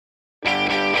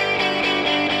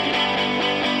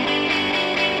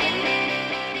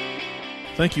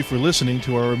Thank you for listening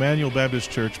to our Emmanuel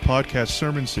Baptist Church podcast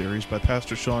sermon series by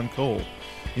Pastor Sean Cole.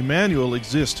 Emmanuel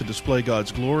exists to display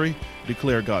God's glory,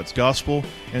 declare God's gospel,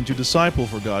 and to disciple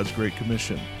for God's Great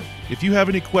Commission. If you have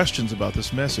any questions about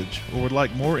this message or would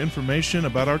like more information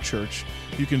about our church,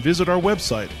 you can visit our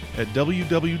website at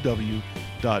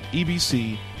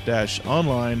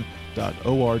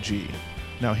www.ebc-online.org.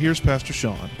 Now here's Pastor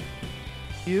Sean.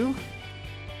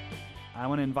 I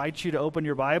want to invite you to open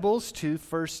your Bibles to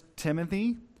 1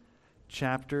 Timothy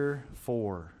chapter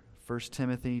 4. 1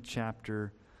 Timothy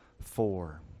chapter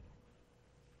 4.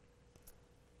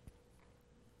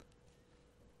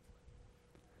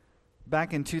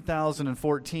 Back in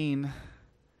 2014,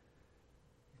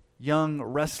 young,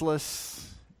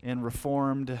 restless, and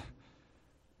reformed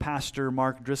pastor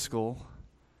Mark Driscoll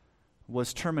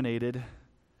was terminated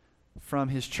from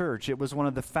his church. It was one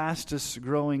of the fastest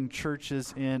growing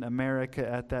churches in America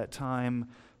at that time,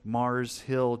 Mars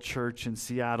Hill Church in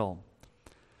Seattle.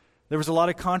 There was a lot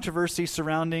of controversy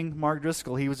surrounding Mark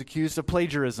Driscoll. He was accused of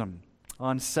plagiarism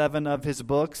on 7 of his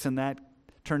books, and that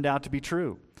turned out to be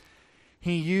true.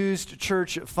 He used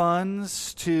church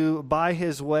funds to buy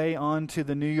his way onto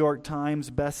the New York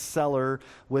Times bestseller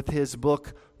with his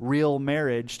book, Real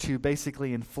Marriage, to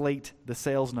basically inflate the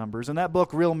sales numbers. And that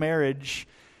book, Real Marriage,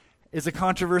 is a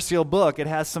controversial book. It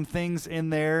has some things in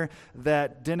there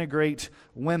that denigrate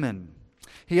women.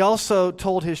 He also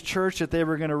told his church that they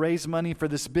were going to raise money for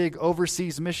this big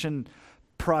overseas mission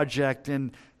project,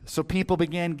 and so people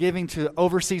began giving to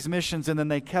overseas missions, and then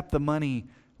they kept the money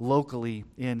locally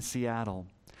in Seattle.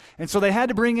 And so they had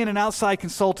to bring in an outside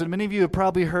consultant. Many of you have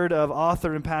probably heard of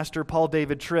author and pastor Paul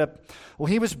David Tripp. Well,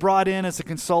 he was brought in as a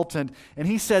consultant, and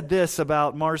he said this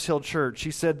about Mars Hill Church.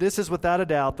 He said, "This is without a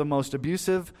doubt the most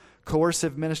abusive,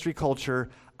 coercive ministry culture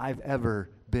I've ever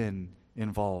been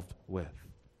involved with."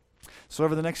 So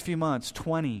over the next few months,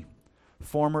 20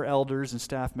 former elders and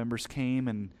staff members came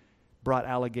and brought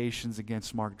allegations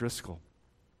against Mark Driscoll.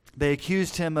 They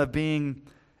accused him of being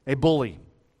a bully.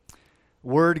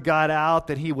 Word got out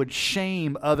that he would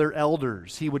shame other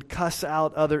elders. He would cuss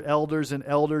out other elders in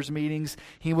elders' meetings.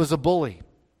 He was a bully.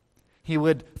 He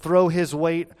would throw his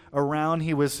weight around.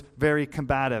 He was very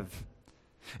combative.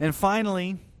 And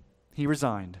finally, he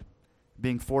resigned,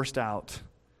 being forced out.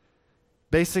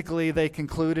 Basically, they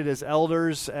concluded as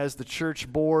elders, as the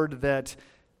church board, that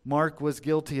Mark was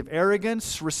guilty of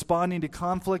arrogance, responding to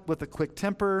conflict with a quick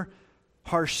temper,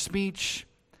 harsh speech,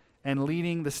 and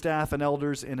leading the staff and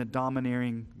elders in a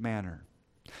domineering manner.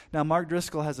 Now, Mark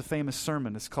Driscoll has a famous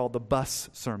sermon. It's called the Bus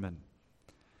Sermon.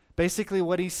 Basically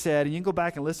what he said, and you can go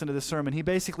back and listen to the sermon, he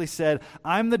basically said,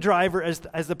 I'm the driver, as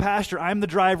the pastor, I'm the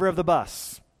driver of the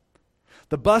bus.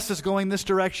 The bus is going this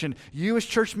direction. You as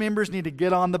church members need to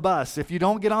get on the bus. If you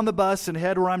don't get on the bus and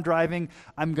head where I'm driving,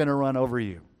 I'm going to run over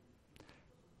you.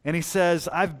 And he says,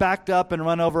 I've backed up and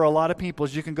run over a lot of people.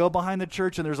 As you can go behind the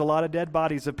church, and there's a lot of dead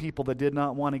bodies of people that did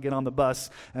not want to get on the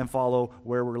bus and follow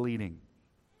where we're leading.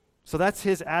 So that's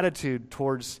his attitude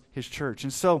towards his church.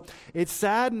 And so it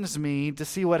saddens me to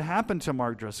see what happened to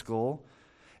Mark Driscoll.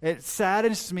 It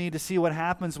saddens me to see what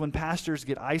happens when pastors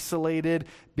get isolated,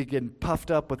 begin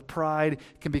puffed up with pride,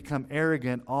 can become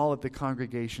arrogant, all at the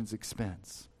congregation's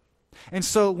expense. And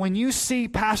so when you see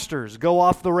pastors go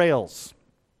off the rails,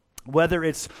 whether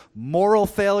it's moral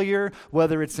failure,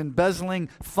 whether it's embezzling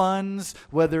funds,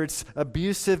 whether it's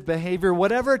abusive behavior,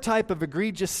 whatever type of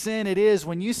egregious sin it is,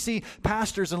 when you see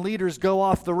pastors and leaders go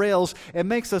off the rails, it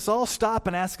makes us all stop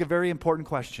and ask a very important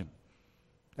question,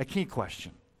 a key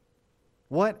question.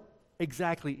 What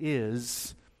exactly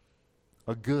is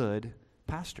a good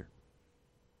pastor?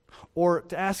 Or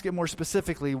to ask it more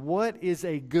specifically, what is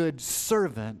a good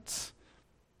servant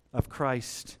of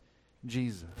Christ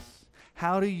Jesus?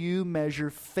 How do you measure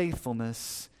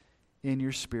faithfulness in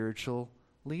your spiritual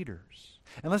leaders?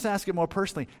 And let's ask it more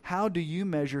personally. How do you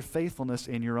measure faithfulness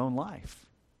in your own life?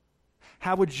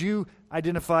 How would you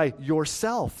identify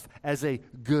yourself as a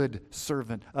good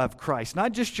servant of Christ?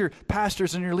 Not just your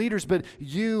pastors and your leaders, but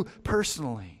you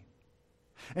personally.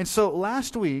 And so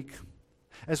last week,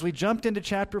 as we jumped into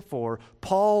chapter 4,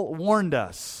 Paul warned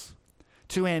us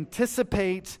to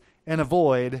anticipate and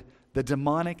avoid the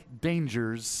demonic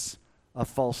dangers of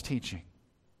false teaching.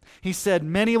 He said,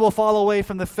 many will fall away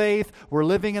from the faith. We're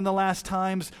living in the last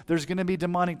times. There's going to be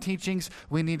demonic teachings.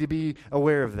 We need to be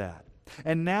aware of that.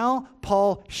 And now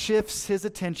Paul shifts his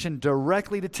attention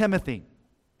directly to Timothy,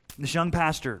 this young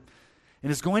pastor.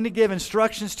 and is going to give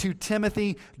instructions to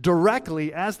Timothy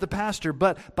directly as the pastor,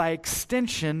 but by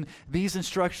extension, these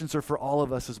instructions are for all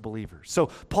of us as believers. So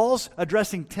Paul's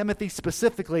addressing Timothy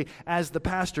specifically as the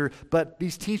pastor, but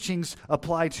these teachings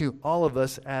apply to all of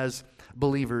us as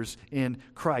believers in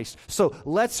Christ. So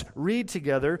let's read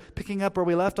together, picking up where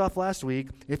we left off last week.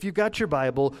 If you've got your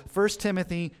Bible, 1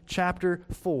 Timothy chapter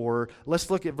 4, let's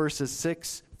look at verses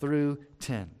 6 through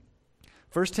 10.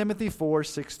 1 Timothy 4,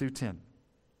 6 through 10.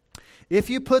 If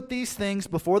you put these things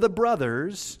before the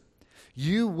brothers,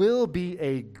 you will be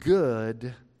a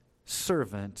good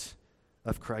servant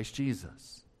of Christ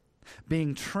Jesus,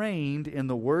 being trained in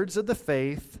the words of the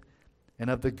faith and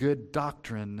of the good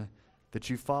doctrine that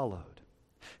you followed.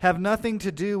 Have nothing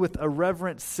to do with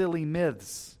irreverent, silly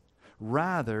myths.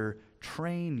 Rather,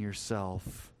 train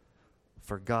yourself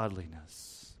for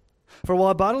godliness. For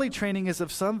while bodily training is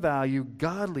of some value,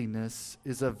 godliness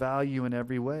is of value in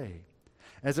every way,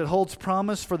 as it holds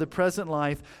promise for the present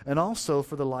life and also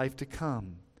for the life to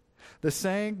come. The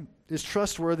saying is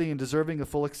trustworthy and deserving of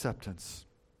full acceptance.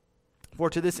 For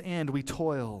to this end we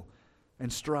toil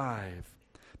and strive,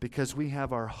 because we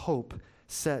have our hope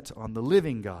set on the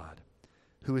living God,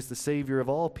 who is the Savior of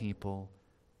all people,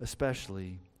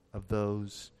 especially of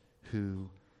those who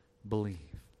believe.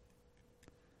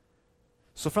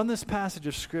 So from this passage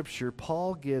of Scripture,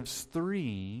 Paul gives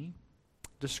 3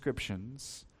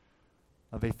 descriptions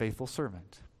of a faithful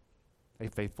servant, a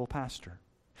faithful pastor,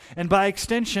 and by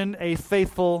extension, a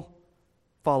faithful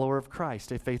follower of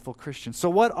Christ, a faithful Christian.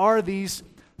 So what are these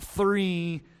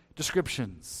 3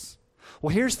 descriptions?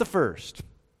 Well, here's the first.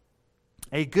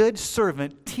 A good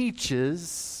servant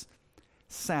teaches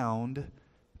sound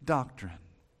doctrine.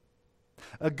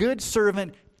 A good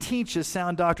servant teaches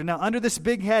sound doctrine. Now, under this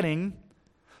big heading,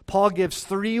 Paul gives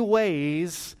 3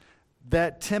 ways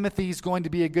that Timothy's going to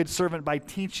be a good servant by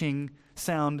teaching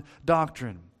sound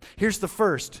doctrine. Here's the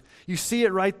first. You see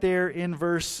it right there in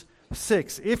verse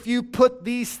 6. If you put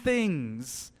these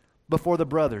things before the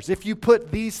brothers. If you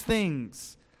put these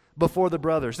things before the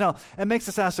brothers. Now, it makes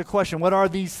us ask the question, what are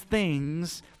these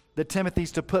things that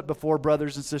Timothy's to put before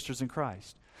brothers and sisters in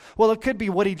Christ? Well, it could be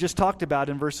what he just talked about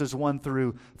in verses 1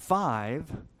 through 5,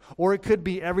 or it could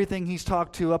be everything he's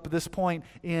talked to up to this point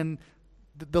in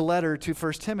the letter to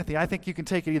 1 Timothy. I think you can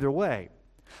take it either way.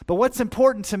 But what's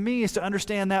important to me is to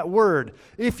understand that word.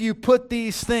 If you put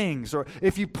these things, or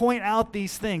if you point out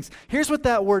these things. Here's what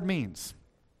that word means.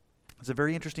 It's a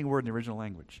very interesting word in the original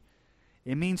language.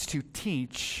 It means to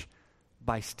teach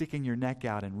by sticking your neck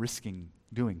out and risking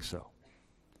doing so.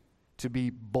 To be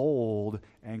bold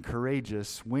and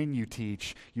courageous when you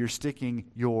teach, you're sticking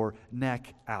your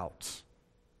neck out.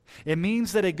 It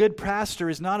means that a good pastor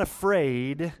is not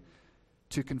afraid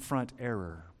to confront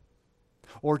error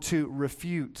or to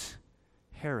refute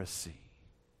heresy.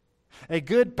 A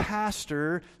good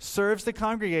pastor serves the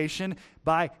congregation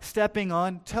by stepping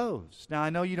on toes. Now, I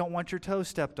know you don't want your toes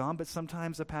stepped on, but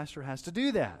sometimes a pastor has to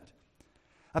do that.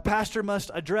 A pastor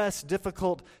must address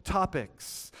difficult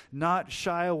topics, not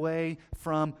shy away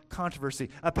from controversy.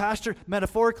 A pastor,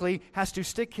 metaphorically, has to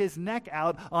stick his neck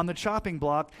out on the chopping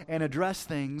block and address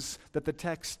things that the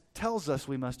text tells us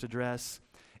we must address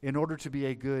in order to be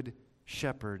a good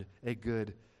shepherd, a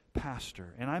good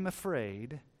pastor. And I'm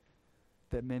afraid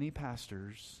that many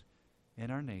pastors in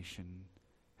our nation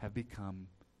have become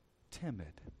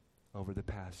timid over the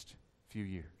past few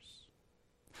years.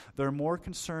 They're more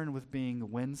concerned with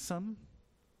being winsome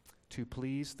to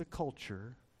please the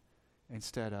culture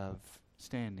instead of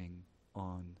standing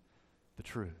on the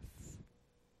truth.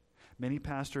 Many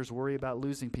pastors worry about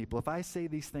losing people. If I say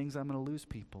these things, I'm going to lose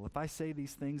people. If I say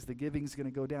these things, the giving's going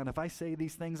to go down. If I say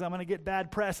these things, I'm going to get bad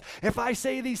press. If I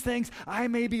say these things, I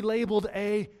may be labeled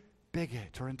a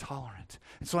bigot or intolerant.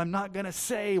 And so I'm not going to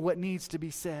say what needs to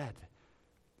be said.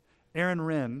 Aaron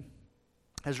Renn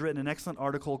has written an excellent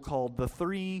article called The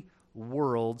 3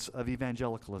 Worlds of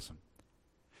Evangelicalism.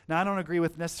 Now, I don't agree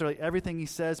with necessarily everything he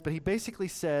says, but he basically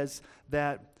says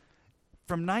that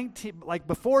from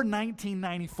before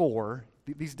 1994,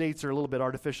 these dates are a little bit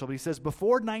artificial, but he says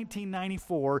before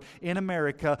 1994 in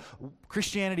America,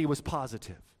 Christianity was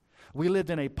positive. We lived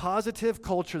in a positive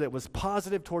culture that was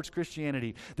positive towards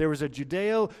Christianity. There was a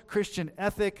Judeo-Christian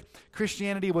ethic.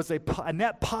 Christianity was a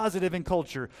net positive in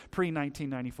culture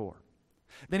pre-1994.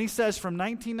 Then he says from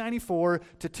 1994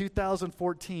 to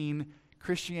 2014,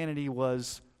 Christianity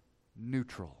was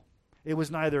neutral. It was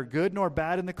neither good nor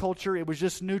bad in the culture. It was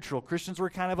just neutral. Christians were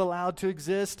kind of allowed to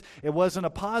exist. It wasn't a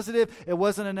positive. It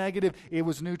wasn't a negative. It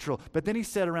was neutral. But then he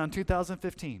said around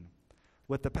 2015,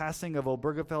 with the passing of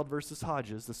Obergefell versus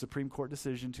Hodges, the Supreme Court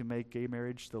decision to make gay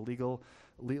marriage legal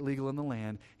in the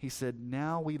land, he said,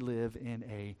 now we live in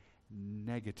a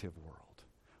negative world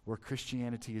where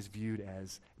Christianity is viewed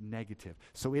as negative.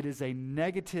 So it is a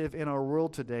negative in our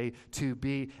world today to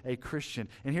be a Christian.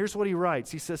 And here's what he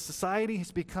writes. He says, society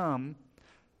has become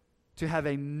to have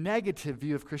a negative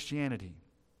view of Christianity.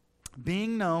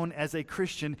 Being known as a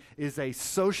Christian is a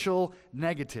social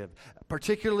negative,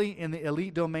 particularly in the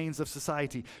elite domains of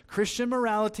society. Christian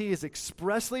morality is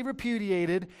expressly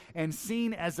repudiated and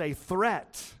seen as a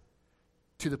threat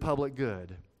to the public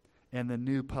good and the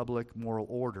new public moral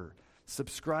order.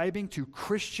 Subscribing to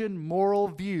Christian moral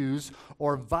views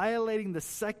or violating the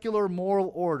secular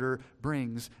moral order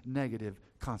brings negative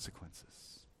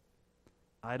consequences.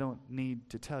 I don't need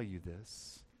to tell you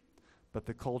this, but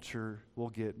the culture will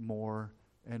get more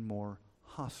and more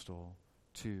hostile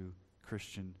to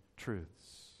Christian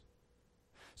truths.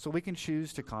 So we can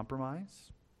choose to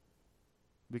compromise.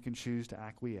 We can choose to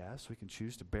acquiesce. We can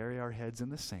choose to bury our heads in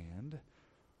the sand.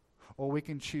 Or we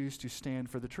can choose to stand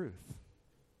for the truth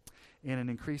in an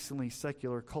increasingly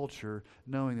secular culture,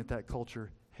 knowing that that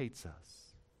culture hates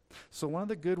us. So one of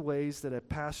the good ways that a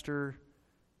pastor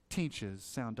teaches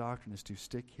sound doctrine is to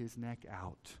stick his neck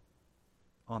out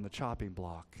on the chopping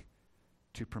block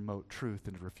to promote truth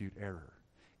and to refute error,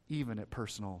 even at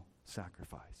personal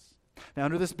sacrifice. Now,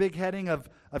 under this big heading of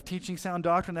teaching sound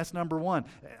doctrine, that's number one.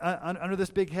 Under this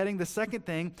big heading, the second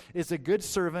thing is a good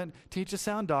servant teaches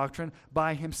sound doctrine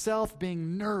by himself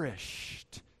being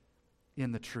nourished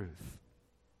in the truth.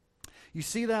 You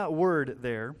see that word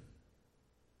there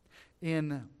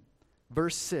in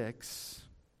verse 6,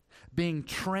 being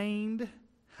trained.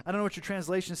 I don't know what your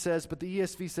translation says, but the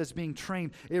ESV says being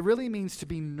trained. It really means to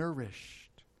be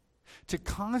nourished, to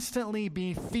constantly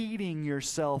be feeding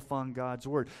yourself on God's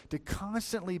word, to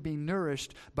constantly be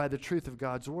nourished by the truth of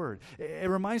God's word. It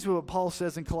reminds me of what Paul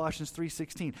says in Colossians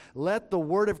 3:16. Let the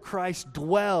word of Christ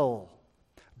dwell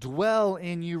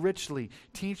in you richly,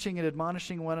 teaching and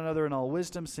admonishing one another in all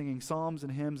wisdom, singing psalms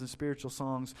and hymns and spiritual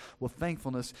songs with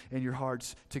thankfulness in your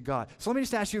hearts to God. So let me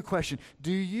just ask you a question.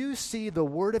 Do you see the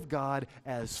Word of God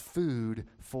as food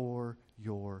for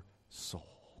your soul?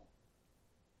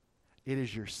 It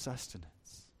is your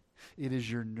sustenance. It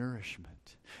is your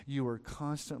nourishment. You are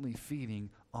constantly feeding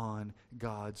on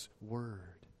God's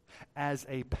Word. As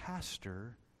a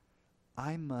pastor,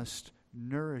 I must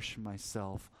nourish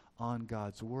myself on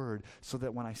God's word so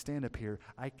that when I stand up here,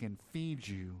 I can feed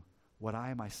you what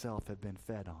I myself have been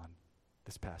fed on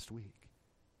this past week.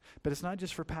 But it's not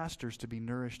just for pastors to be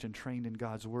nourished and trained in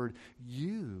God's word.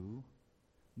 You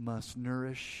must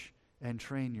nourish and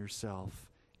train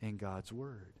yourself in God's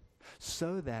word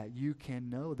so that you can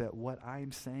know that what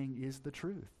I'm saying is the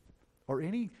truth, or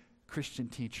any Christian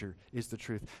teacher is the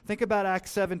truth. Think about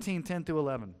Acts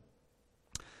 17:10-11.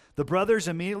 The brothers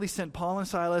immediately sent Paul and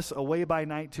Silas away by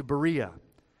night to Berea.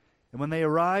 And when they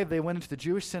arrived, they went into the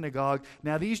Jewish synagogue.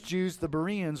 Now these Jews, the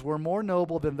Bereans, were more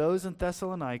noble than those in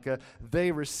Thessalonica.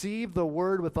 They received the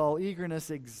word with all eagerness,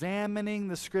 examining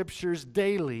the scriptures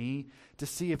daily to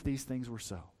see if these things were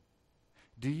so.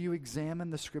 Do you examine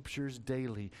the scriptures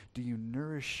daily? Do you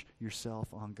nourish yourself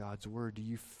on God's word? Do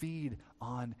you feed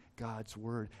on God's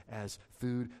word as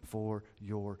food for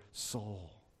your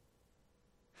soul?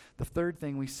 The third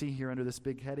thing we see here under this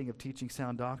big heading of teaching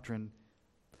sound doctrine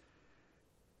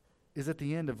is at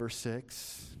the end of verse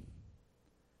 6.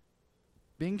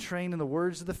 Being trained in the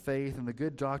words of the faith and the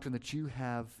good doctrine that you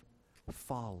have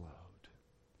followed.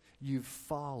 You've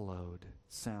followed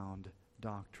sound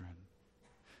doctrine.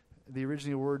 The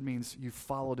original word means you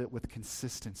followed it with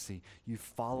consistency. You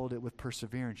followed it with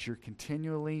perseverance. You're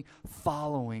continually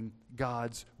following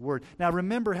God's word. Now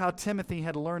remember how Timothy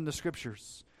had learned the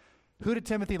scriptures. Who did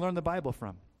Timothy learn the Bible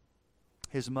from?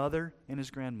 His mother and his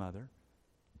grandmother,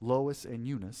 Lois and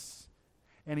Eunice.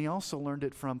 And he also learned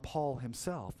it from Paul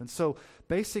himself. And so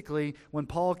basically, when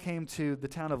Paul came to the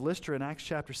town of Lystra in Acts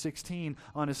chapter 16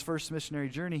 on his first missionary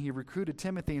journey, he recruited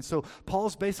Timothy. And so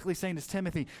Paul's basically saying to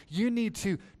Timothy, you need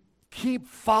to keep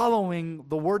following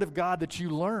the word of God that you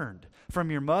learned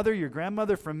from your mother, your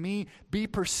grandmother, from me. Be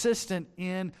persistent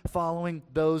in following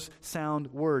those sound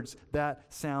words,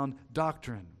 that sound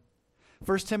doctrine.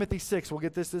 1 Timothy 6, we'll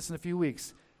get this in a few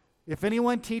weeks. If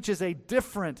anyone teaches a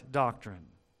different doctrine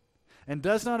and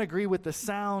does not agree with the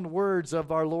sound words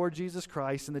of our Lord Jesus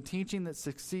Christ and the teaching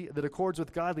that accords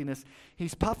with godliness,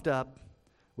 he's puffed up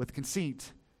with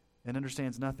conceit and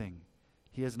understands nothing.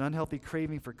 He has an unhealthy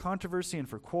craving for controversy and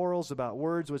for quarrels about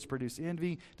words which produce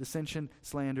envy, dissension,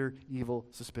 slander, evil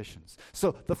suspicions.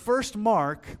 So the first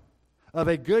mark of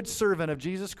a good servant of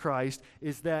Jesus Christ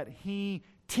is that he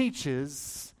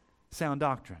teaches sound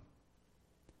doctrine.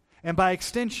 And by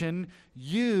extension,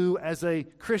 you as a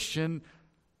Christian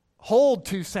hold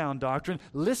to sound doctrine,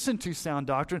 listen to sound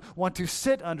doctrine, want to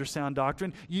sit under sound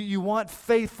doctrine. You want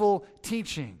faithful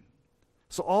teaching.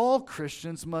 So all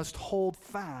Christians must hold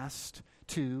fast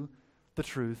to the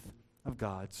truth of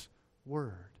God's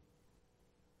Word.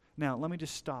 Now, let me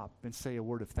just stop and say a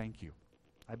word of thank you.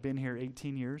 I've been here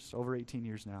over 18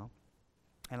 years now,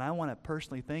 and I want to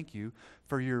personally thank you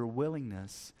for your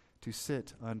willingness to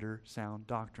sit under sound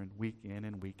doctrine week in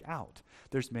and week out.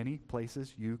 There's many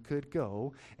places you could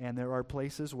go, and there are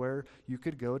places where you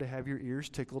could go to have your ears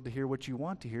tickled to hear what you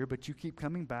want to hear, but you keep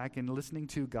coming back and listening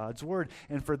to God's Word.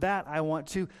 And for that, I want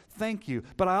to thank you.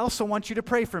 But I also want you to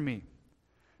pray for me,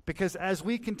 because as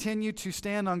we continue to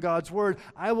stand on God's Word,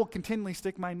 I will continually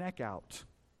stick my neck out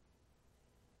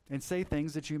and say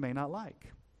things that you may not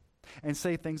like, and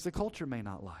say things the culture may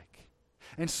not like.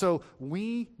 And so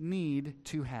we need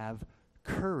to have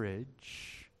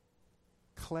courage,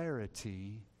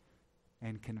 clarity,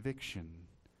 and conviction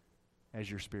as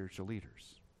your spiritual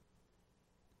leaders.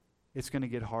 It's going to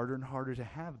get harder and harder to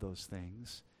have those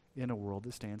things in a world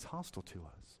that stands hostile to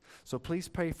us. So please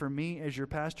pray for me as your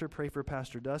pastor. Pray for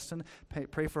Pastor Dustin.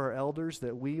 Pray for our elders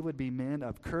that we would be men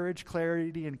of courage,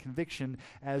 clarity, and conviction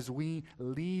as we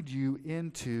lead you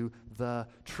into the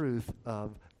truth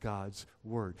of God's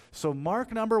Word. So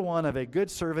mark number 1 of a good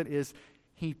servant is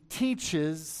he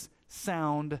teaches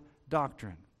sound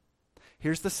doctrine.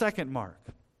 Here's the second mark.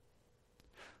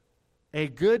 A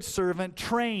good servant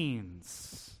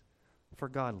trains for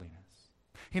godliness.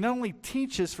 He not only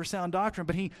teaches for sound doctrine,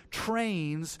 but he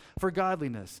trains for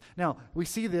godliness. Now, we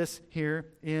see this here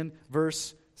in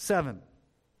verse 7.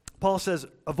 Paul says,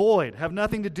 avoid, have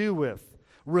nothing to do with,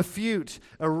 refute,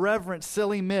 irreverent,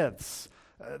 silly myths,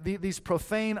 these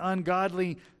profane,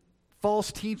 ungodly,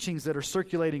 false teachings that are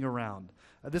circulating around.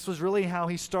 This was really how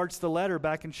he starts the letter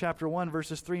back in chapter 1,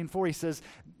 verses 3 and 4. He says,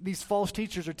 these false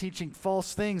teachers are teaching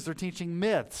false things. They're teaching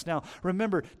myths. Now,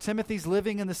 remember, Timothy's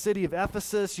living in the city of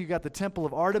Ephesus. You got the temple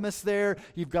of Artemis there.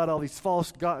 You've got all these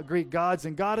false Greek gods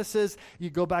and goddesses. You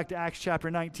go back to Acts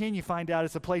chapter 19, you find out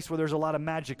it's a place where there's a lot of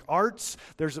magic arts.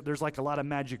 There's like a lot of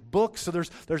magic books. So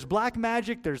there's black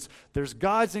magic. There's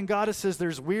gods and goddesses.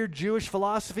 There's weird Jewish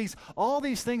philosophies. All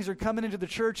these things are coming into the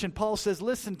church, and Paul says,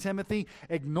 listen, Timothy,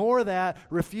 ignore that,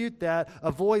 refute that,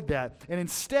 avoid that, and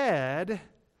instead,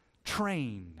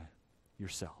 train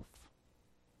yourself.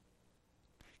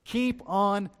 Keep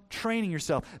on training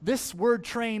yourself. This word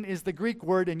train is the Greek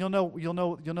word, and you'll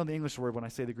know the English word when I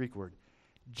say the Greek word.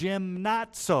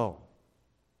 Gymnazo.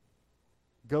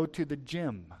 Go to the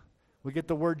gym. We get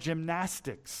the word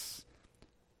gymnastics.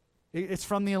 It's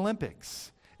from the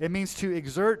Olympics. It means to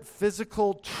exert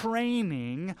physical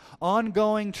training,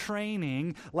 ongoing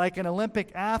training, like an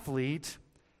Olympic athlete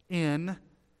in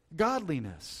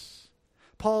godliness.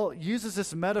 Paul uses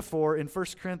this metaphor in 1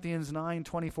 Corinthians 9,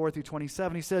 24 through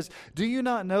 27. He says, do you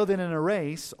not know that in a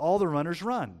race all the runners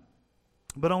run,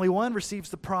 but only one receives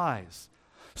the prize?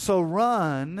 So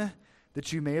run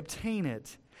that you may obtain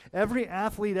it. Every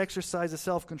athlete exercises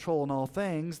self-control in all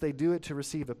things. They do it to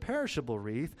receive a perishable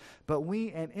wreath, but we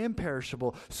an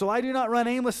imperishable. So I do not run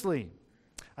aimlessly.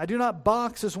 I do not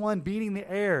box as one beating the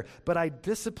air, but I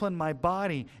discipline my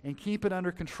body and keep it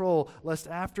under control, lest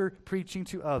after preaching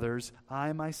to others,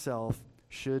 I myself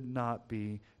should not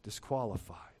be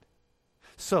disqualified.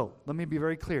 So, let me be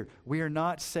very clear. We are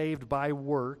not saved by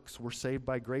works. We're saved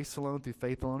by grace alone, through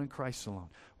faith alone, in Christ alone.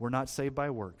 We're not saved by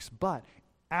works. But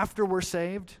after we're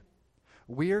saved,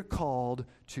 we are called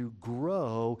to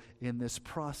grow in this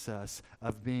process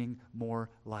of being more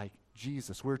like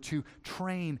Jesus. We're to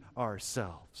train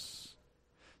ourselves.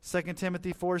 2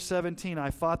 Timothy 4:17, I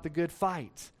fought the good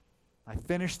fight. I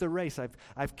finished the race.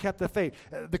 I've kept the faith.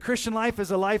 The Christian life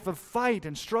is a life of fight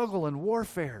and struggle and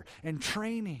warfare and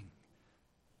training.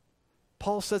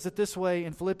 Paul says it this way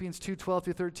in Philippians 2:12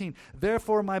 through 13.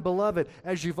 Therefore, my beloved,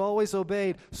 as you've always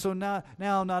obeyed, so now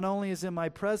not only is in my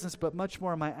presence, but much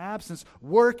more in my absence,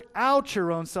 work out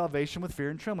your own salvation with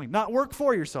fear and trembling. Not work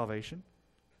for your salvation.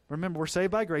 Remember, we're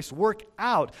saved by grace. Work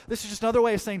out. This is just another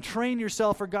way of saying train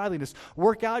yourself for godliness.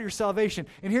 Work out your salvation.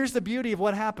 And here's the beauty of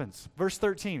what happens. Verse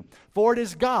 13. For it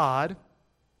is God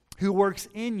who works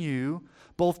in you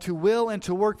both to will and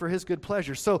to work for His good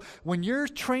pleasure. So when you're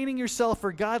training yourself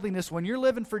for godliness, when you're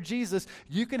living for Jesus,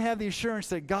 you can have the assurance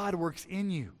that God works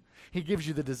in you. He gives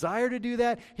you the desire to do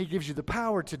that. He gives you the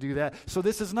power to do that. So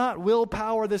this is not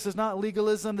willpower. This is not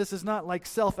legalism. This is not like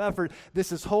self-effort.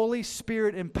 This is Holy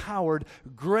Spirit empowered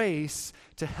grace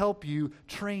to help you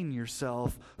train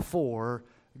yourself for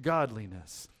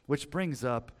godliness. Which brings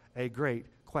up a great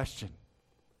question.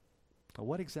 Well,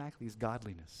 what exactly is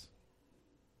godliness?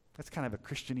 That's kind of a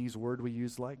Christianese word we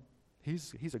use, like,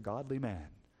 he's a godly man.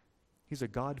 He's a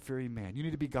God-fearing man. You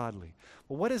need to be godly.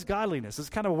 Well, what is godliness? It's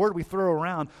kind of a word we throw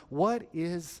around. What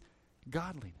is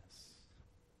godliness?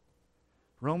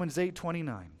 Romans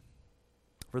 8:29.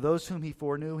 For those whom he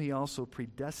foreknew, he also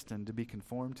predestined to be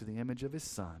conformed to the image of his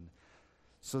Son,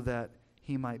 so that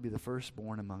he might be the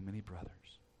firstborn among many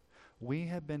brothers. We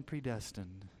have been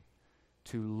predestined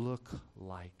to look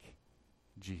like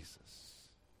Jesus.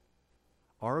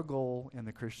 Our goal in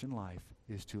the Christian life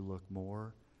is to look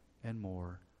more and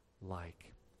more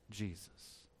like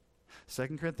Jesus.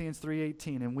 2 Corinthians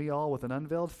 3:18, and we all with an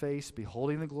unveiled face,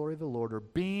 beholding the glory of the Lord, are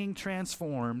being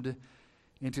transformed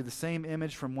into the same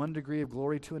image from one degree of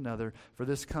glory to another, for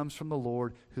this comes from the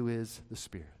Lord who is the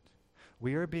Spirit.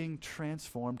 We are being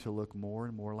transformed to look more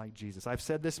and more like Jesus. I've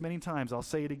said this many times, I'll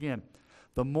say it again.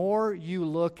 The more you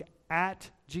look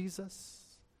at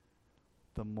Jesus,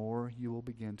 the more you will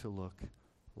begin to look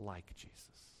like Jesus.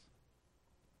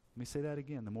 Let me say that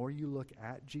again. The more you look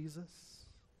at Jesus,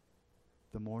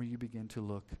 the more you begin to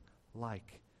look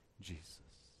like Jesus.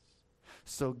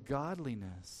 So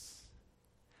godliness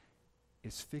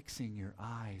is fixing your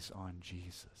eyes on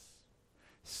Jesus,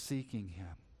 seeking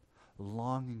him,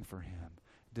 longing for him,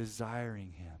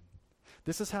 desiring him.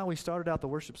 This is how we started out the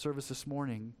worship service this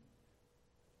morning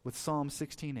with Psalm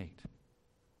 16:8.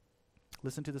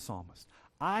 Listen to the psalmist.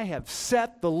 I have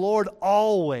set the Lord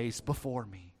always before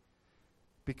me.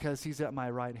 Because he's at my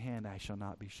right hand, I shall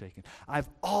not be shaken. I've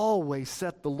always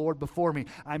set the Lord before me.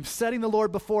 I'm setting the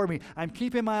Lord before me. I'm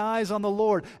keeping my eyes on the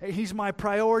Lord. He's my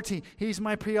priority. He's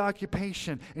my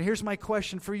preoccupation. And here's my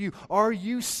question for you. Are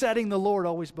you setting the Lord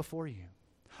always before you?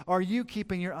 Are you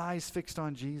keeping your eyes fixed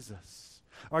on Jesus?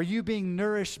 Are you being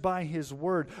nourished by his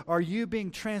word? Are you being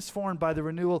transformed by the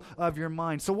renewal of your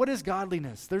mind? So what is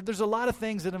godliness? There's a lot of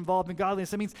things that involve in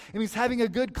godliness. It means having a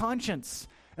good conscience,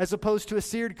 as opposed to a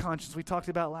seared conscience we talked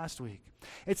about last week.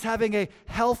 It's having a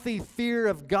healthy fear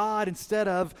of God instead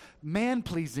of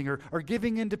man-pleasing or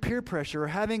giving in to peer pressure or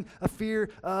having a fear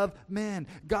of men.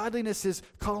 Godliness is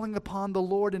calling upon the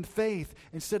Lord in faith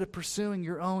instead of pursuing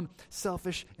your own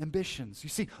selfish ambitions. You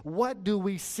see, what do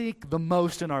we seek the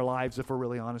most in our lives if we're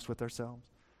really honest with ourselves?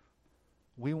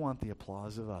 We want the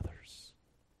applause of others.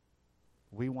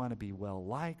 We want to be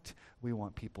well-liked. We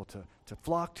want people to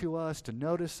flock to us, to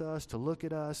notice us, to look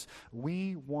at us.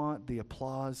 We want the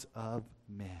applause of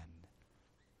men.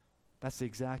 That's the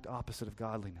exact opposite of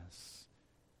godliness.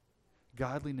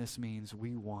 Godliness means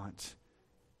we want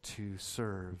to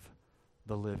serve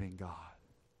the living God.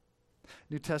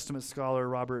 New Testament scholar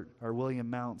William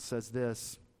Mount says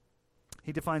this.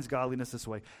 He defines godliness this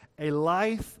way: a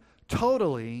life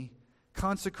totally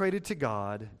consecrated to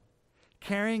God,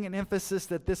 carrying an emphasis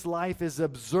that this life is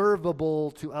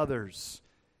observable to others.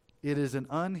 It is an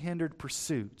unhindered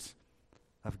pursuit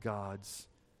of God's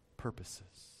purposes.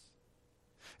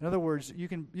 In other words, you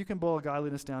can boil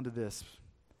godliness down to this.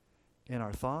 In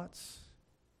our thoughts,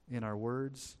 in our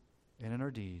words, and in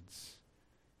our deeds,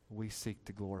 we seek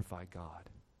to glorify God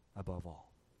above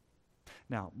all.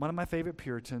 Now, one of my favorite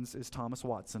Puritans is Thomas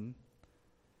Watson.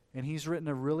 And he's written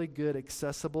a really good,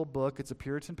 accessible book. It's a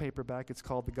Puritan paperback. It's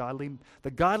called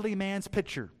The Godly Man's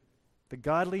Picture. The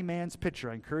Godly Man's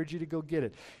Picture. I encourage you to go get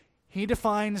it. He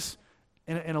defines,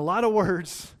 in a lot of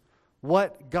words,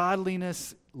 what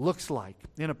godliness looks like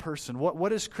in a person.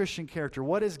 What is Christian character?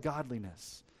 What is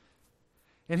godliness?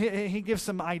 And he gives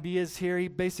some ideas here. He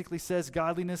basically says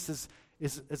godliness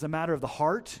is a matter of the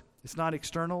heart. It's not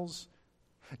externals.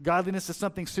 Godliness is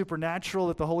something supernatural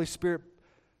that the Holy Spirit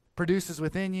produces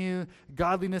within you.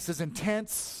 Godliness is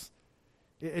intense.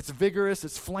 It's vigorous.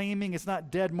 It's flaming. It's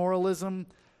not dead moralism.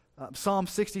 Psalm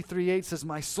 63:8 says,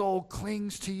 my soul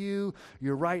clings to you.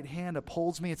 Your right hand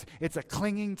upholds me. It's a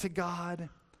clinging to God,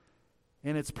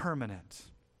 and it's permanent.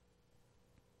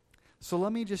 So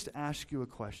let me just ask you a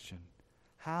question.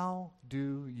 How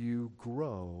do you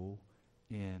grow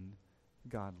in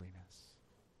godliness?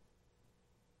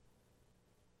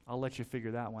 I'll let you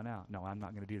figure that one out. No, I'm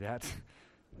not going to do that.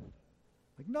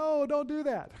 No, don't do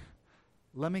that.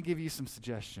 Let me give you some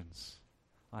suggestions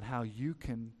on how you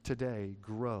can today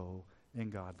grow in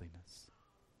godliness.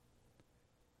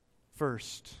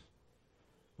 First,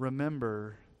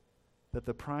 remember that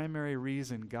the primary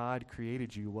reason God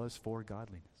created you was for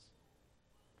godliness.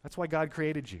 That's why God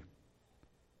created you,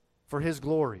 for his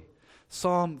glory.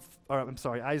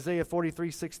 Isaiah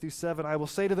 43:6-7. I will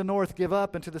say to the north, give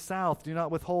up, and to the south, do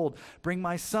not withhold. Bring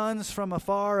my sons from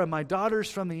afar and my daughters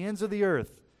from the ends of the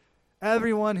earth.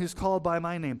 Everyone who's called by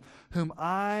my name, whom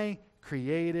I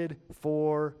created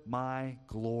for my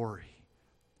glory.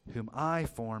 whom I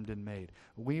formed and made.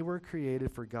 We were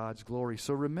created for God's glory.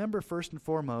 So remember, first and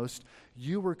foremost,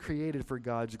 you were created for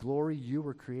God's glory. You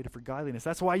were created for godliness.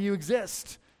 That's why you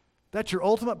exist. That's your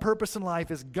ultimate purpose in life,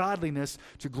 is godliness,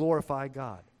 to glorify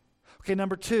God. Okay,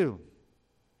 number 2,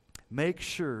 make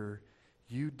sure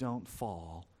you don't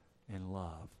fall in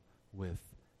love with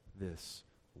this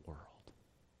world.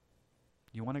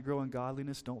 You want to grow in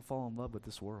godliness? Don't fall in love with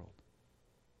this world.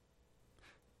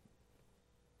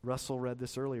 Russell read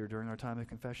this earlier during our time of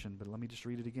confession, but let me just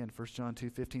read it again. 1 John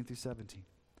 2:15-17.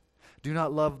 Do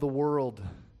not love the world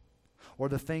or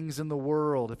the things in the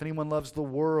world. If anyone loves the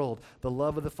world, the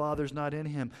love of the Father is not in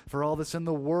him. For all that's in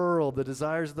the world, the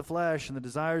desires of the flesh and the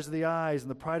desires of the eyes and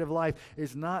the pride of life,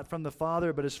 is not from the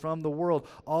Father, but is from the world.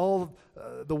 All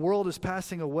the world is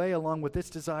passing away along with its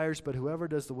desires, but whoever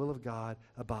does the will of God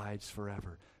abides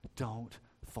forever. Don't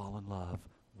fall in love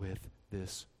with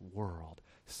this world.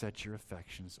 Set your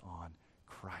affections on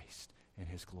Christ and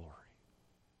His glory.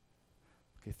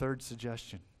 Okay, third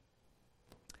suggestion.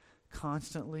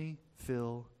 Constantly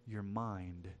fill your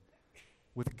mind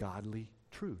with godly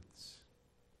truths.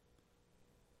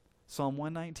 Psalm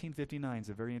 119:59 is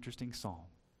a very interesting psalm.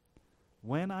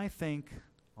 When I think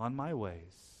on my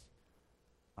ways,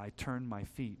 I turn my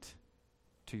feet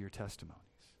to your testimonies.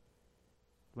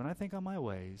 When I think on my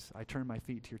ways, I turn my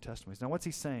feet to your testimonies. Now, what's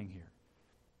he saying here?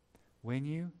 When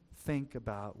you think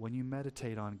about, when you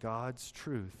meditate on God's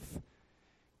truth,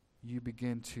 you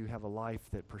begin to have a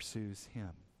life that pursues Him.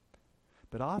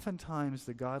 But oftentimes,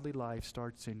 the godly life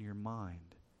starts in your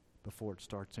mind before it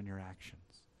starts in your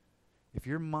actions. If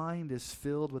your mind is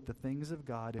filled with the things of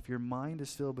God, if your mind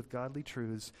is filled with godly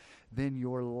truths, then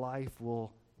your life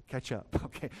will catch up.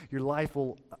 Okay, your life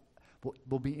will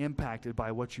be impacted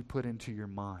by what you put into your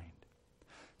mind.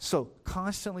 So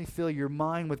constantly fill your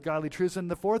mind with godly truths.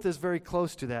 And the fourth is very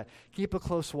close to that. Keep a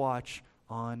close watch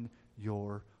on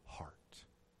your heart.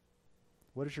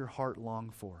 What does your heart long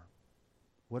for?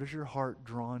 What is your heart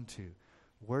drawn to?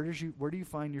 Where do you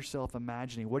find yourself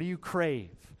imagining? What do you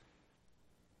crave?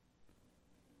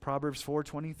 Proverbs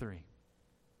 4:23.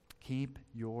 Keep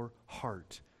your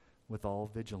heart with all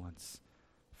vigilance,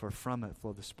 for from it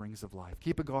flow the springs of life.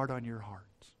 Keep a guard on your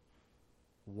heart.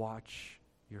 Watch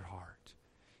your heart.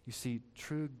 You see,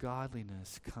 true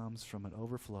godliness comes from an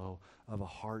overflow of a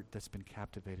heart that's been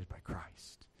captivated by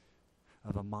Christ,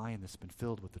 of a mind that's been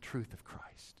filled with the truth of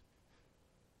Christ,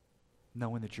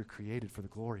 knowing that you're created for the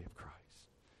glory of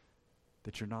Christ,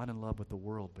 that you're not in love with the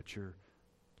world, but you're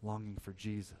longing for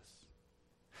Jesus.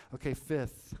 Okay,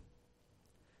 fifth,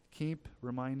 keep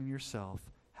reminding yourself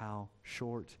how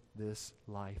short this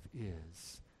life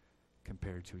is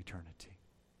compared to eternity.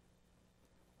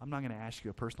 I'm not going to ask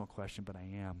you a personal question, but I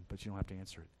am, but you don't have to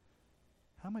answer it.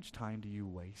 How much time do you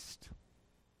waste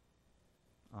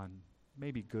on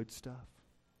maybe good stuff?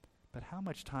 But how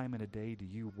much time in a day do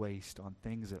you waste on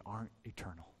things that aren't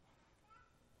eternal?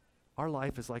 Our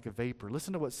life is like a vapor.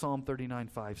 Listen to what Psalm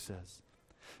 39:5 says.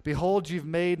 Behold, you've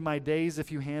made my days a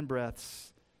few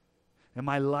handbreadths, and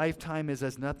my lifetime is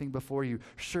as nothing before you.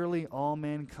 Surely all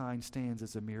mankind stands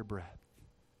as a mere breath.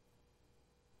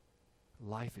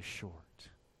 Life is short.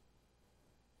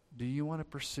 Do you want to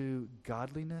pursue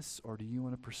godliness, or do you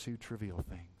want to pursue trivial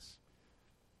things?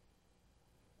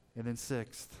 And then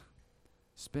sixth,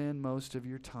 spend most of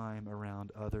your time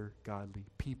around other godly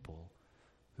people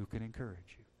who can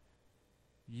encourage you.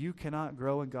 You cannot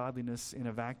grow in godliness in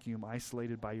a vacuum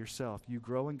isolated by yourself. You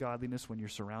grow in godliness when you're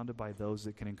surrounded by those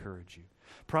that can encourage you.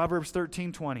 Proverbs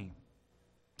 13:20.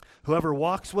 Whoever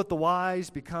walks with the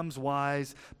wise becomes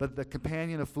wise, but the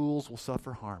companion of fools will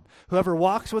suffer harm. Whoever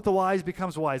walks with the wise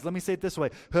becomes wise. Let me say it this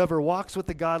way. Whoever walks with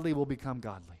the godly will become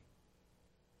godly.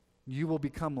 You will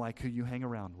become like who you hang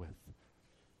around with.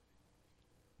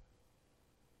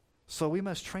 So we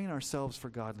must train ourselves for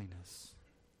godliness.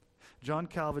 John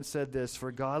Calvin said this,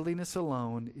 for godliness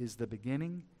alone is the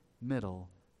beginning, middle,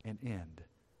 and end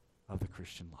of the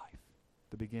Christian life.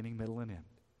 The beginning, middle, and end.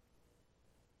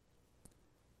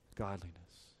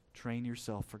 Godliness. Train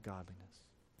yourself for godliness.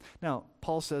 Now,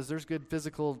 Paul says there's good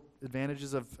physical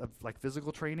advantages of like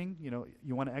physical training. You know,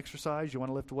 you want to exercise, you want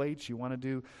to lift weights, you want to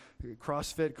do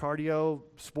CrossFit, cardio,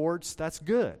 sports. That's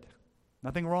good.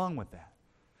 Nothing wrong with that.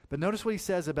 But notice what he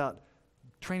says about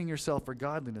training yourself for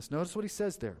godliness. Notice what he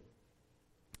says there.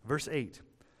 Verse 8.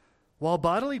 While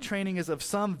bodily training is of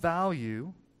some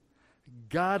value,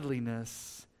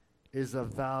 godliness is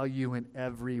of value in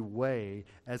every way,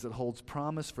 as it holds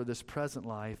promise for this present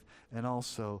life and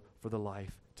also for the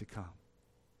life to come.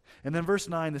 And then verse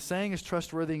 9, the saying is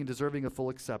trustworthy and deserving of full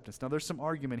acceptance. Now there's some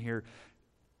argument here.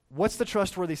 What's the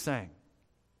trustworthy saying?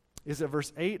 Is it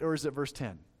verse 8 or is it verse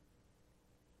 10?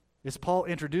 Is Paul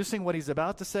introducing what he's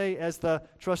about to say as the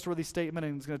trustworthy statement,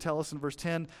 and he's going to tell us in verse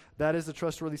 10 that is the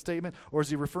trustworthy statement? Or is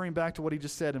he referring back to what he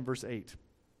just said in verse 8?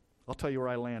 I'll tell you where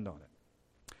I land on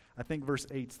it. I think verse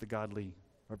 8 is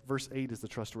verse 8 is the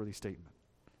trustworthy statement.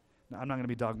 Now, I'm not going to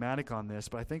be dogmatic on this,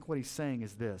 but I think what he's saying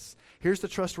is this. Here's the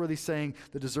trustworthy saying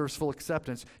that deserves full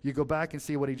acceptance. You go back and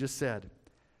see what he just said.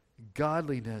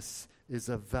 Godliness is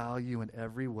of value in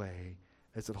every way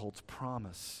as it holds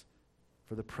promise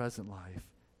for the present life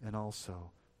and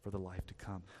also for the life to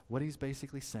come. What he's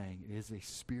basically saying is a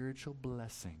spiritual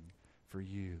blessing for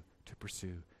you to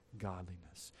pursue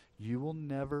godliness. You will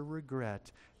never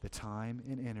regret the time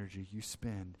and energy you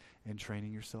spend in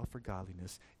training yourself for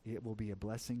godliness. It will be a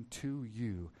blessing to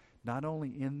you, not only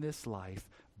in this life,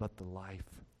 but the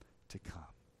life to come.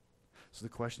 So the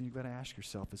question you've got to ask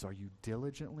yourself is, are you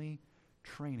diligently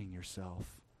training yourself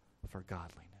for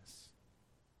godliness?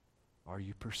 Are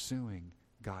you pursuing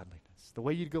godliness? The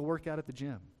way you'd go work out at the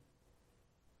gym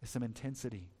is some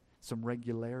intensity, some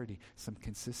regularity, some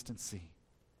consistency.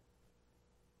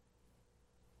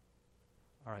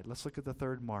 All right, let's look at the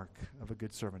third mark of a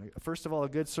good servant. First of all, a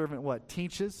good servant what?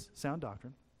 Teaches sound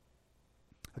doctrine.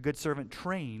 A good servant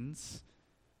trains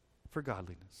for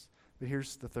godliness. But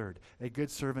here's the third. A good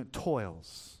servant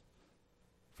toils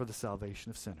for the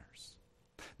salvation of sinners.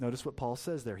 Notice what Paul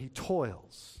says there. He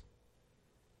toils.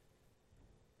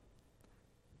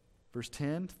 Verse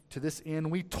 10, to this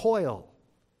end we toil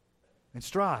and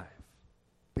strive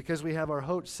because we have our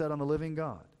hope set on the living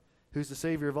God, who's the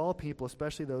Savior of all people,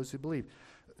 especially those who believe.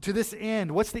 To this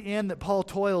end, what's the end that Paul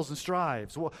toils and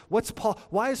strives?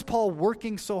 Why is Paul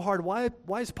working so hard? Why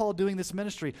is Paul doing this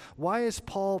ministry? Why is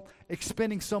Paul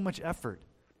expending so much effort?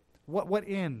 What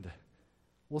end?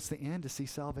 Well, it's the end to see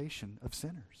salvation of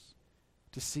sinners.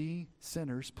 To see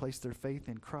sinners place their faith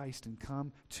in Christ and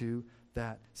come to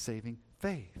that saving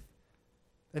faith.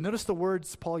 And notice the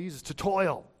words Paul uses, to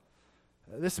toil.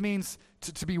 This means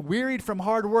to be wearied from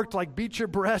hard work, to like beat your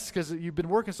breast because you've been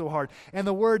working so hard. And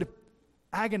the word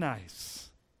agonize.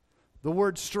 The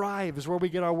word strive is where we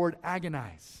get our word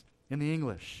agonize in the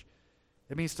English.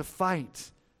 It means to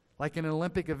fight, like in an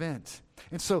Olympic event.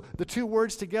 And so the two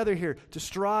words together here, to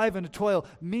strive and to toil,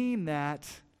 mean that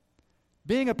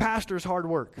being a pastor is hard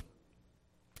work.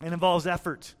 It involves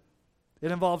effort.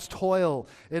 It involves toil.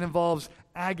 It involves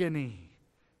agony.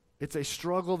 It's a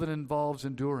struggle that involves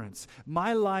endurance.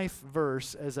 My life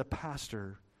verse as a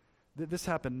pastor, this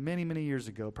happened many, many years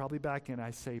ago, probably back in,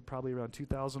 probably around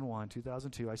 2001,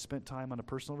 2002. I spent time on a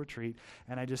personal retreat,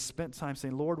 and I just spent time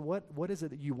saying, Lord, what is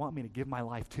it that you want me to give my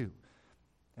life to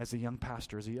as a young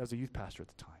pastor, as a youth pastor at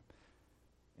the time?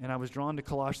 And I was drawn to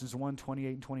Colossians 1, 28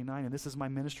 and 29, and this is my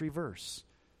ministry verse.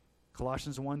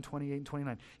 Colossians 1, 28 and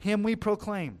 29. Him we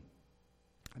proclaim.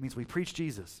 That means we preach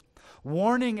Jesus,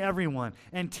 warning everyone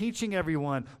and teaching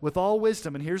everyone with all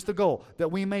wisdom. And here's the goal, that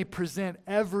we may present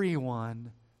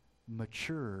everyone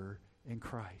mature in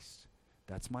Christ.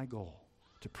 That's my goal,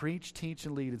 to preach, teach,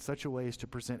 and lead in such a way as to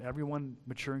present everyone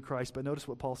mature in Christ. But notice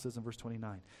what Paul says in verse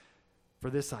 29. For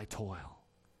this I toil,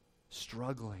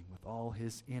 struggling with all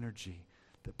his energy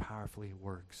that powerfully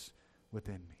works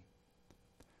within me.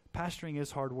 Pastoring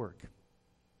is hard work.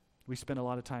 We spend a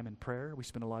lot of time in prayer. We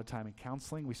spend a lot of time in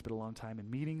counseling. We spend a lot of time in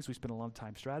meetings. We spend a lot of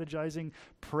time strategizing,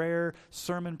 prayer,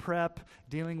 sermon prep,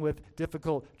 dealing with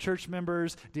difficult church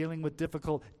members, dealing with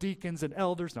difficult deacons and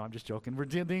elders. No, I'm just joking. We're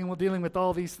dealing with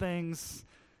all these things.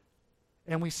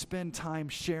 And we spend time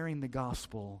sharing the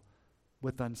gospel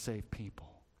with unsaved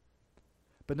people.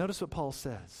 But notice what Paul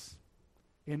says.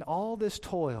 In all this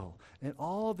toil, in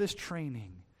all of this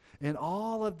training, in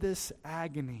all of this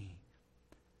agony,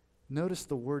 notice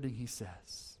the wording he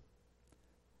says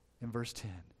in verse 10.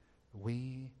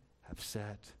 We have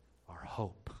set our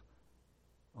hope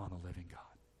on the living God.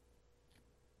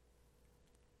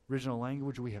 Original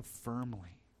language, we have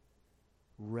firmly,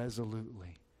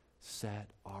 resolutely set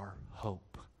our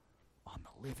hope on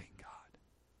the living God.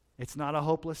 It's not a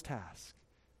hopeless task.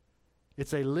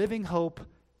 It's a living hope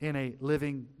in a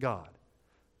living God.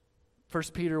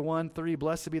 1 Peter 1:3,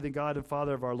 blessed be the God and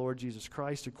Father of our Lord Jesus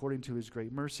Christ. According to his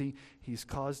great mercy, he's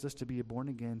caused us to be born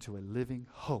again to a living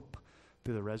hope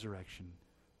through the resurrection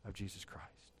of Jesus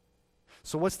Christ.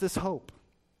 So what's this hope?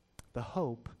 The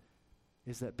hope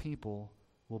is that people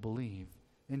will believe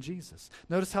in Jesus.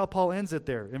 Notice how Paul ends it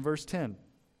there in verse 10.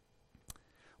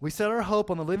 We set our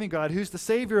hope on the living God, who's the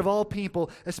Savior of all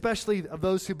people, especially of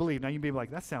those who believe. Now you may be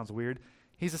like, that sounds weird.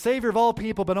 He's the Savior of all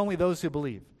people, but only those who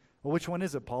believe. Well, which one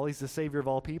is it, Paul? He's the Savior of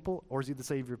all people, or is he the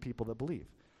Savior of people that believe?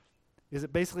 Is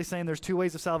it basically saying there's two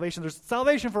ways of salvation? There's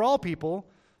salvation for all people,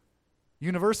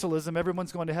 universalism,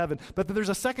 everyone's going to heaven, but then there's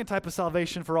a second type of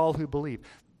salvation for all who believe.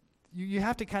 you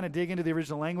have to kind of dig into the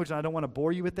original language, and I don't want to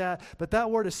bore you with that, but that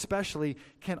word especially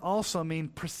can also mean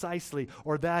precisely,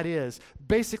 or that is.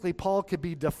 Basically, Paul could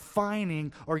be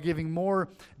defining or giving more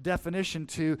definition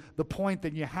to the point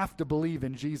that you have to believe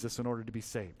in Jesus in order to be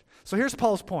saved. So here's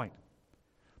Paul's point.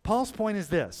 Paul's point is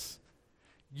this: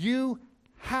 you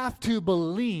have to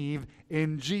believe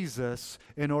in Jesus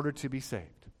in order to be saved.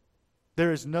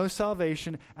 There is no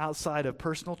salvation outside of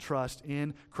personal trust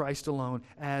in Christ alone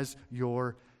as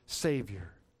your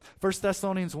Savior. 1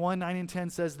 Thessalonians 1, 9 and 10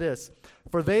 says this: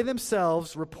 "For they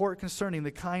themselves report concerning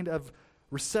the kind of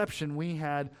reception we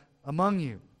had among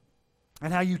you,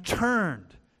 and how you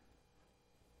turned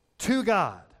to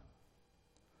God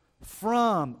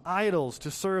from idols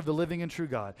to serve the living and true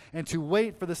God, and to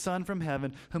wait for the Son from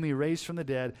heaven, whom He raised from the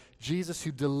dead, Jesus,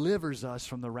 who delivers us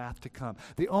from the wrath to come."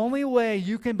 The only way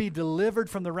you can be delivered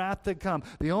from the wrath to come,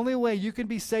 the only way you can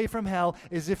be saved from hell,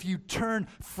 is if you turn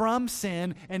from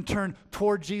sin and turn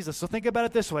toward Jesus. So think about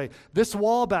it this way. This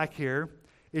wall back here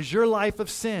is your life of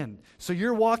sin. So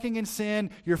you're walking in sin,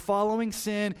 you're following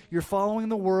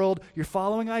the world, you're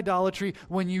following idolatry.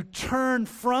 When you turn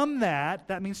from that,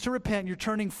 that means to repent, you're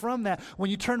turning from that. When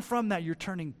you turn from that, you're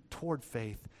turning toward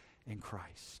faith in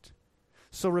Christ.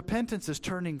 So repentance is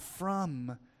turning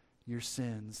from your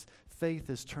sins. Faith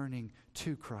is turning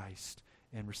to Christ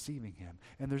and receiving Him.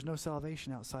 And there's no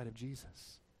salvation outside of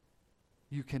Jesus.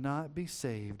 You cannot be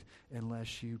saved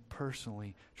unless you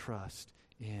personally trust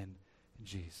in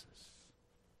Jesus.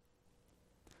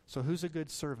 So who's a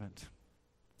good servant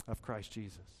of Christ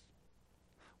Jesus?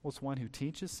 Well, it's one who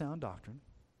teaches sound doctrine,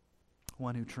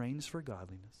 one who trains for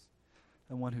godliness,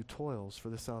 and one who toils for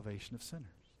the salvation of sinners.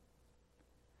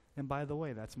 And by the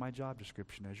way, that's my job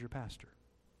description as your pastor.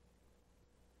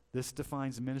 This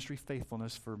defines ministry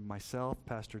faithfulness for myself,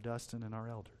 Pastor Dustin, and our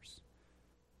elders.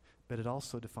 But it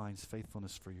also defines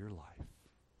faithfulness for your life.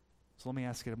 So let me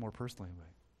ask it a more personal way.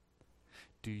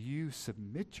 Do you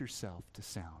submit yourself to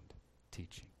sound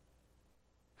teaching?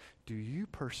 Do you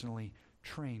personally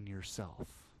train yourself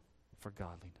for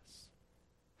godliness?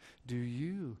 Do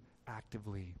you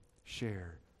actively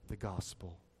share the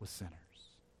gospel with sinners?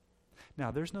 Now,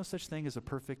 there's no such thing as a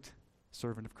perfect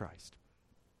servant of Christ.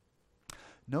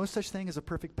 No such thing as a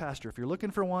perfect pastor. If you're looking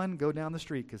for one, go down the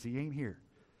street because he ain't here.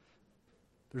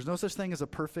 There's no such thing as a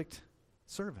perfect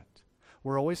servant.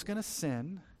 We're always going to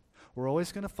sin. We're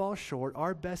always going to fall short.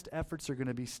 Our best efforts are going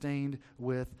to be stained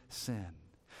with sin.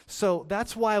 So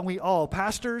that's why we all,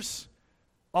 pastors,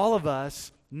 all of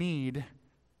us need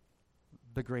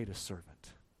the greatest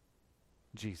servant,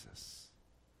 Jesus.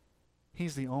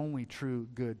 He's the only true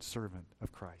good servant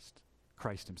of Christ,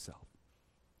 Christ Himself.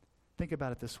 Think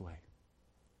about it this way.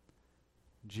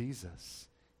 Jesus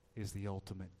is the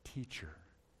ultimate teacher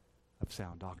of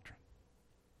sound doctrine.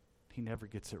 He never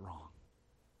gets it wrong.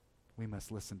 We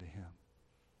must listen to Him.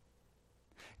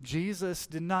 Jesus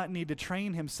did not need to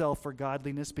train Himself for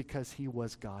godliness because He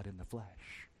was God in the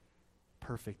flesh,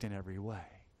 perfect in every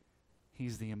way.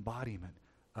 He's the embodiment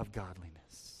of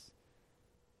godliness.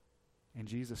 And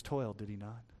Jesus toiled, did He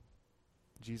not?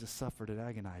 Jesus suffered and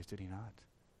agonized, did He not?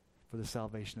 For the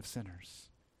salvation of sinners.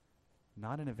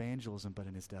 Not in evangelism, but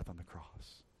in His death on the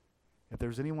cross. If there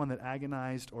was anyone that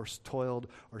agonized or toiled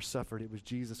or suffered, it was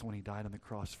Jesus when He died on the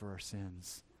cross for our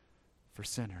sins. For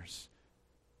sinners,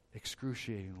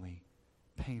 excruciatingly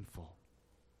painful.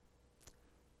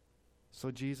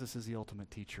 So Jesus is the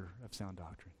ultimate teacher of sound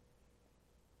doctrine.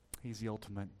 He's the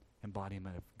ultimate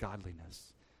embodiment of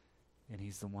godliness, and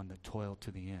He's the one that toiled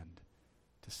to the end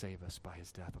to save us by His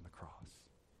death on the cross.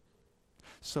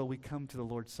 So we come to the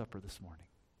Lord's Supper this morning.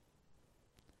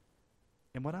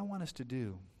 And what I want us to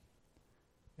do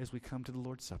as we come to the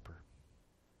Lord's Supper,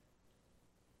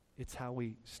 it's how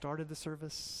we started the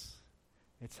service.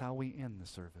 It's how we end the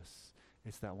service.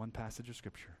 It's that one passage of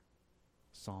Scripture,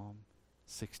 Psalm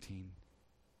 16:8.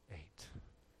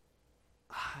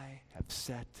 I have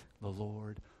set the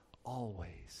Lord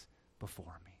always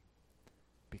before me.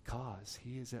 Because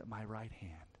He is at my right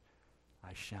hand,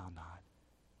 I shall not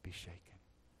be shaken.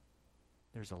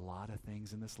 There's a lot of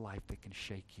things in this life that can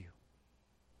shake you.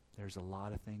 There's a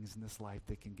lot of things in this life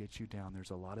that can get you down. There's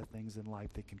a lot of things in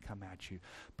life that can come at you.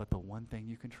 But the one thing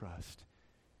you can trust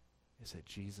is that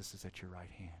Jesus is at your right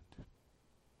hand.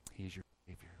 He's your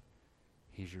Savior.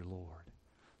 He's your Lord.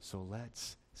 So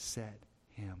let's set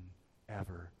Him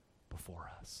ever before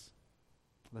us.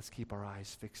 Let's keep our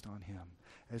eyes fixed on Him.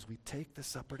 As we take the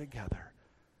supper together,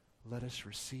 let us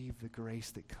receive the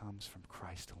grace that comes from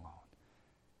Christ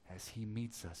alone as He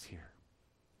meets us here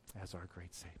as our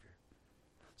great Savior.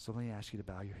 So let me ask you to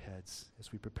bow your heads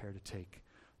as we prepare to take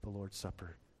the Lord's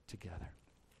Supper together.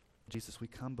 Jesus, we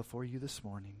come before You this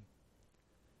morning.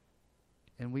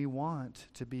 And we want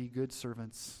to be good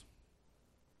servants.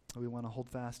 We want to hold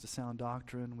fast to sound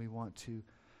doctrine. We want to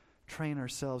train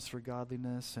ourselves for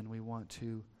godliness, and we want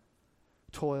to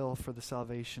toil for the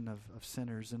salvation of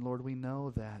sinners. And Lord, we know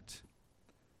that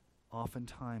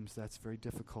oftentimes that's very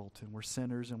difficult, and we're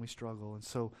sinners and we struggle. And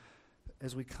so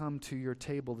as we come to your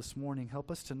table this morning, help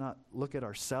us to not look at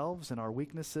ourselves and our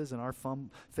weaknesses and our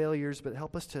failures, but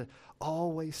help us to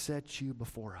always set you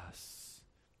before us.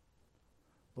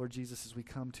 Lord Jesus, as we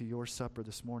come to your supper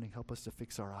this morning, help us to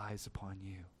fix our eyes upon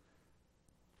you.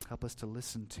 Help us to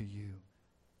listen to you.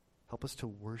 Help us to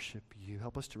worship you.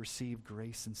 Help us to receive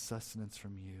grace and sustenance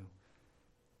from you.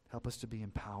 Help us to be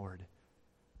empowered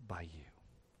by you.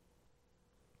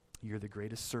 You're the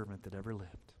greatest servant that ever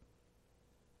lived.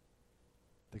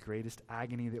 The greatest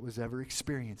agony that was ever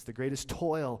experienced, the greatest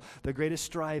toil, the greatest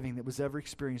striving that was ever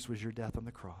experienced was your death on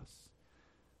the cross.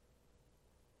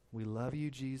 We love you,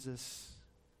 Jesus.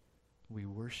 We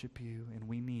worship you, and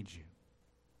we need you.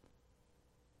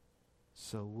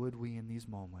 So would we in these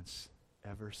moments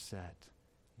ever set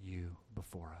you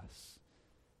before us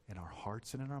in our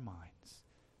hearts and in our minds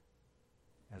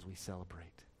as we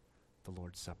celebrate the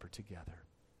Lord's Supper together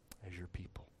as your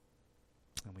people.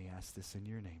 And we ask this in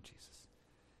your name, Jesus.